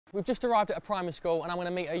We've just arrived at a primary school and I'm going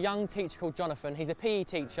to meet a young teacher called Jonathan. He's a PE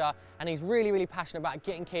teacher and he's really passionate about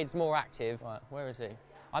getting kids more active. Right, where is he?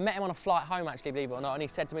 I met him on a flight home actually, believe it or not, and he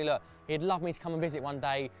said to me, look, he'd love me to come and visit one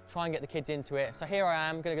day, try and get the kids into it. So here I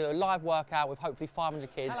am, going to do a live workout with hopefully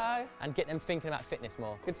 500 kids. Hello. And get them thinking about fitness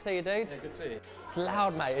more. Good to see you, dude. Yeah, good to see you. It's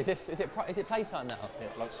loud, mate. Is it playtime now? Yeah,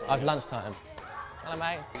 it's lunchtime. Oh, it's lunchtime. Hello,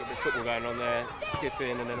 mate. A bit of football going on there,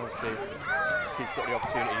 skipping, and then obviously kids got the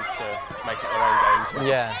opportunities to make it their own games.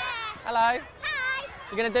 Yeah. Hello. Hi.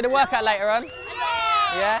 You're going to do the workout later on?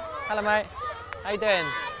 Yeah. Hello, mate. How you doing?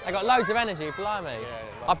 I got loads of energy, blimey. Yeah,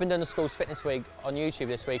 I've been doing the school's fitness week on YouTube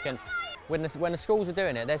this week, and when the schools are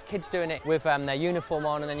doing it, there's kids doing it with their uniform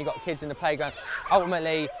on, and then you've got kids in the playground.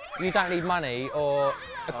 Ultimately, you don't need money or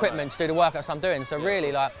equipment to do the workouts I'm doing, so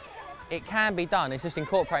really, like, it can be done. It's just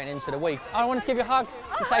incorporating into the week. I wanted to give you a hug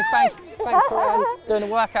and say thanks for doing the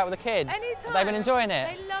workout with the kids. Anytime. They've been enjoying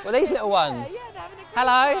it. They love Well, these little ones. Yeah, they're having a good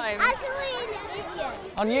Hello. time. I saw it in the video.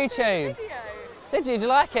 On YouTube. Did you? Did you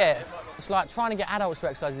like it? It's like trying to get adults to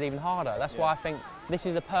exercise is even harder. That's why I think this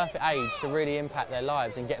is the perfect age to really impact their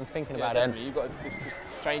lives and get them thinking about it. You've got to just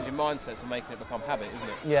change your mindsets and making it become habit, isn't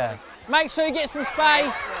it? Yeah. Make sure you get some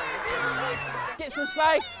space. Get some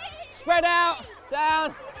space. Spread out.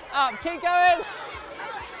 Down. Up. Keep going.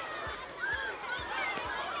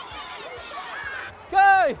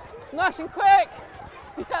 Go. Nice and quick.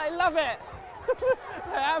 Yeah, I love it.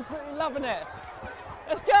 They're absolutely loving it.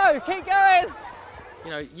 Let's go. Keep going. You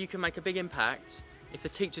know, you can make a big impact if the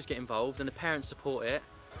teachers get involved and the parents support it,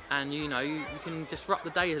 and you know, you can disrupt the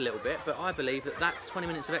day a little bit, but I believe that 20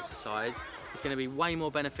 minutes of exercise is going to be way more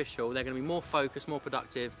beneficial. They're going to be more focused, more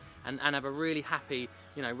productive, and have a really happy,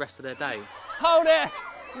 you know, rest of their day. Hold it!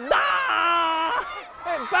 Ah!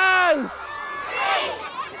 It burns! 3,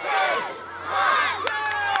 2, 1.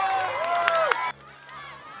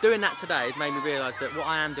 Doing that today has made me realise that what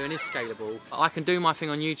I am doing is scalable. I can do my thing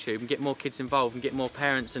on YouTube and get more kids involved and get more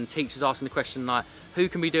parents and teachers asking the question like, who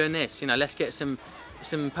can be doing this? You know, let's get some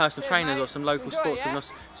personal trainers or some local sportsmen,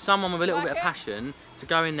 someone with a little bit of passion to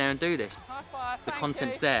go in there and do this. The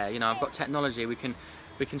content's there, you know, I've got technology, we can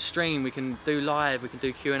stream, we can do live, we can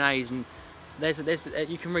do Q&As, and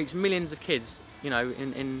you can reach millions of kids, you know,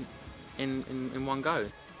 in one go.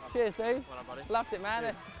 Cheers, dude. Well done, buddy. Loved it, man.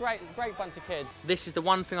 It's a great bunch of kids. This is the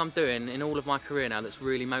one thing I'm doing in all of my career now that's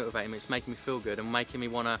really motivating me. It's making me feel good and making me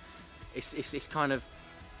want to. It's kind of,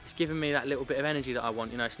 it's giving me that little bit of energy that I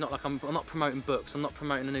want. You know, it's not like I'm not promoting books. I'm not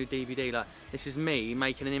promoting a new DVD. Like, this is me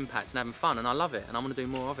making an impact and having fun, and I love it, and I want to do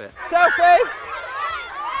more of it. Selfie.